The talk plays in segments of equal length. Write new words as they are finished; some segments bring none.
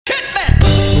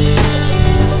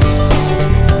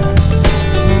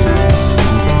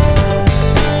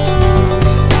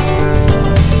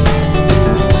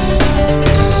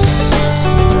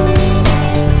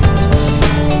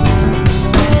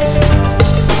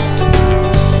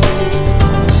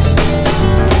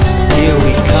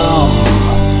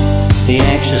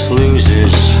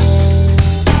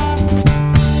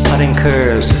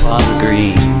curves upon the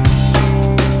green.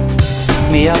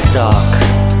 Me up, Doc,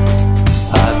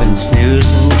 I've been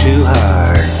snoozing too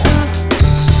hard,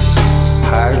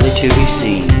 hardly to be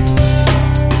seen.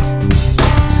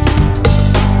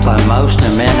 By most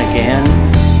of men again,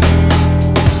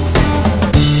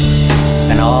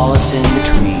 and all that's in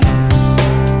between.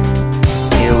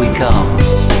 Here we come,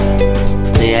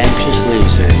 the anxious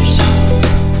losers,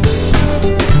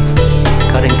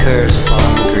 cutting curves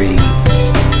upon the green.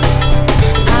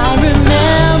 I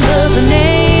remember the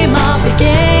name of the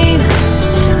game,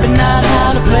 but not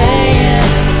how to play it.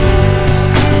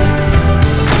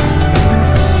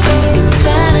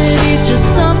 Insanity's just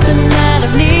something that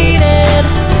I've needed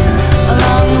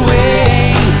along the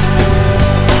way,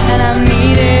 and I've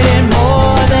needed it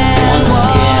more than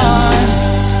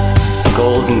once. The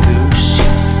golden goose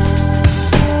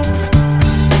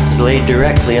is laid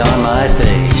directly on my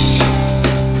face.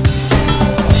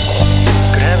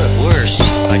 Could have it worse,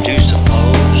 I do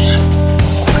suppose.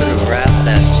 I could have wrapped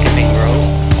that skipping rope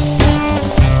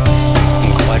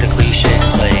in quite a cliche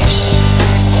place,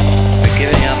 but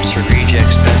giving up some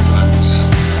reject specimens.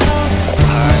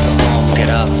 Hard to home, get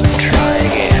up and try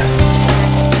again.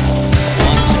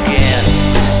 Once again,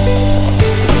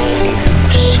 the golden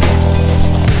goose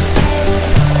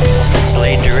is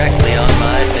laid directly on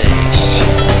my face.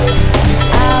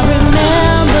 I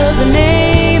remember the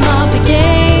name of the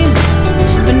game,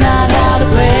 but not how to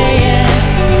play it.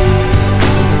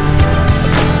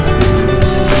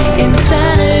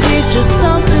 Insanity's just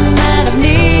something that I've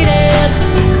needed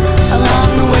along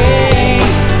the way,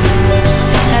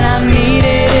 and I've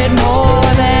needed it more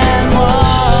than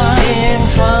once. In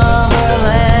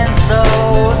slumberland, so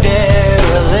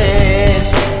derelict,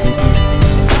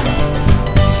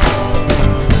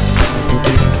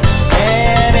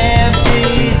 an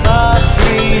empty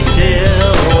thought-free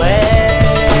silhouette.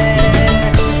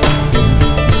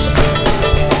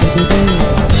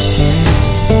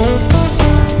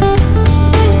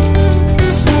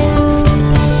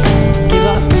 Give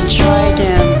up and try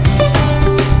again.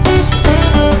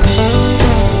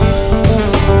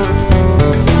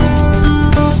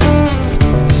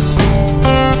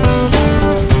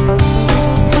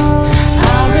 I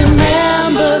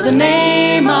remember the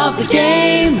name of the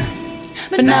game,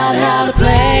 but not how to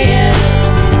play it.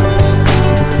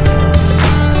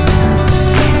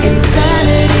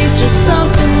 Insanity's just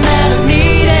something that I've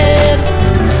needed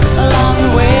along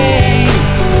the way,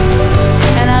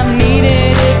 and I've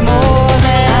needed it more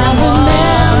than once.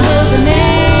 I remember the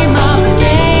name of the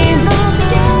game,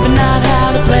 but not how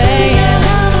to play it.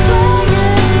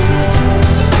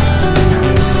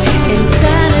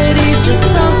 Insanity's just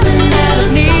something that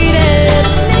I've needed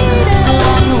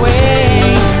along the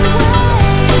way,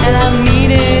 and I've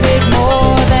needed it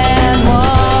more than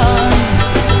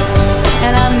once,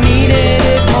 and I've needed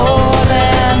it more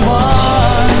than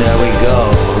once. There we go,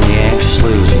 the anxious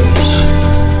losers,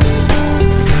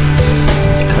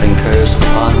 cutting curves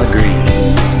upon the green.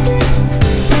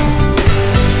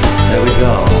 There we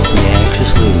go, the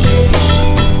anxious losers,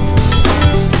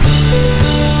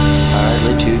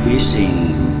 hardly to be seen.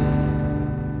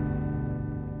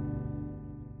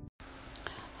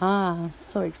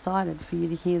 So excited for you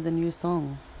to hear the new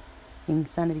song,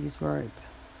 Insanity's Rope.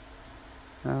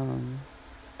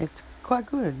 It's quite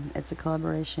good. It's a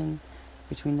collaboration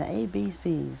between the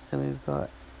ABCs. So we've got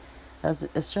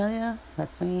Australia,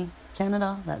 that's me,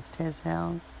 Canada, that's Tez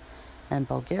Howes, and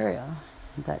Bulgaria,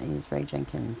 that is Ray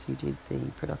Jenkins, who did the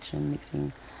production,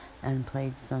 mixing, and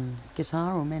played some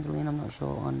guitar or mandolin, I'm not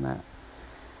sure on that.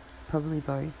 Probably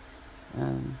both.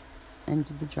 And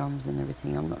did the drums and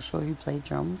everything. I'm not sure who played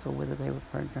drums or whether they were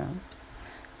programmed.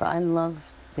 But I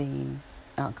love the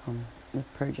outcome. The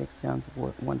project sounds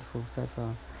wonderful so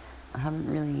far. I haven't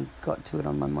really got to it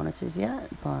on my monitors yet,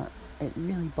 but it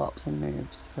really bops and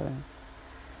moves, so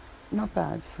not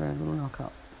bad for a little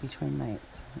knock-up between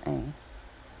mates, eh?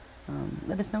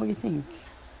 Let us know what you think.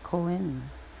 Call in.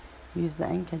 Use the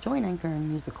Anchor. Join Anchor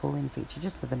and use the call-in feature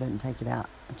just so they don't take it out,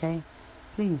 okay?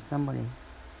 Please, somebody.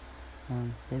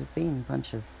 There have been a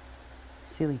bunch of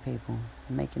silly people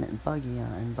making it buggier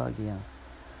and buggier.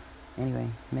 Anyway,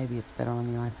 maybe it's better on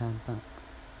the iPad, but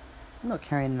I'm not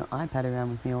carrying an iPad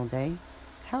around with me all day.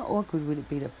 How awkward would it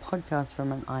be to podcast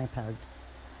from an iPad?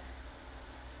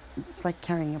 It's like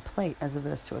carrying a plate as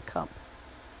opposed to a cup.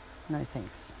 No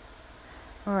thanks.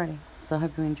 Alrighty, so I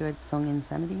hope you enjoyed the song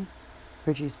Insanity,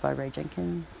 produced by Ray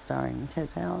Jenkins, starring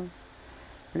Tez Howes,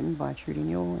 written by Trudy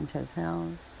Newell and Tez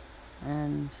Howes,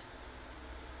 and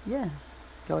yeah,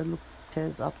 go and look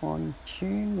Tez up on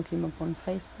Tune, look him up on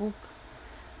Facebook,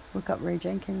 look up Ray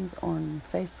Jenkins on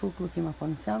Facebook, look him up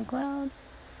on SoundCloud,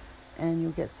 and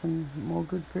you'll get some more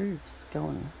good grooves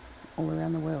going all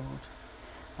around the world.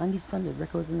 Undies Funded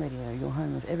Records and Radio, your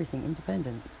home of everything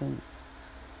independent since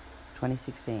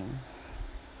 2016.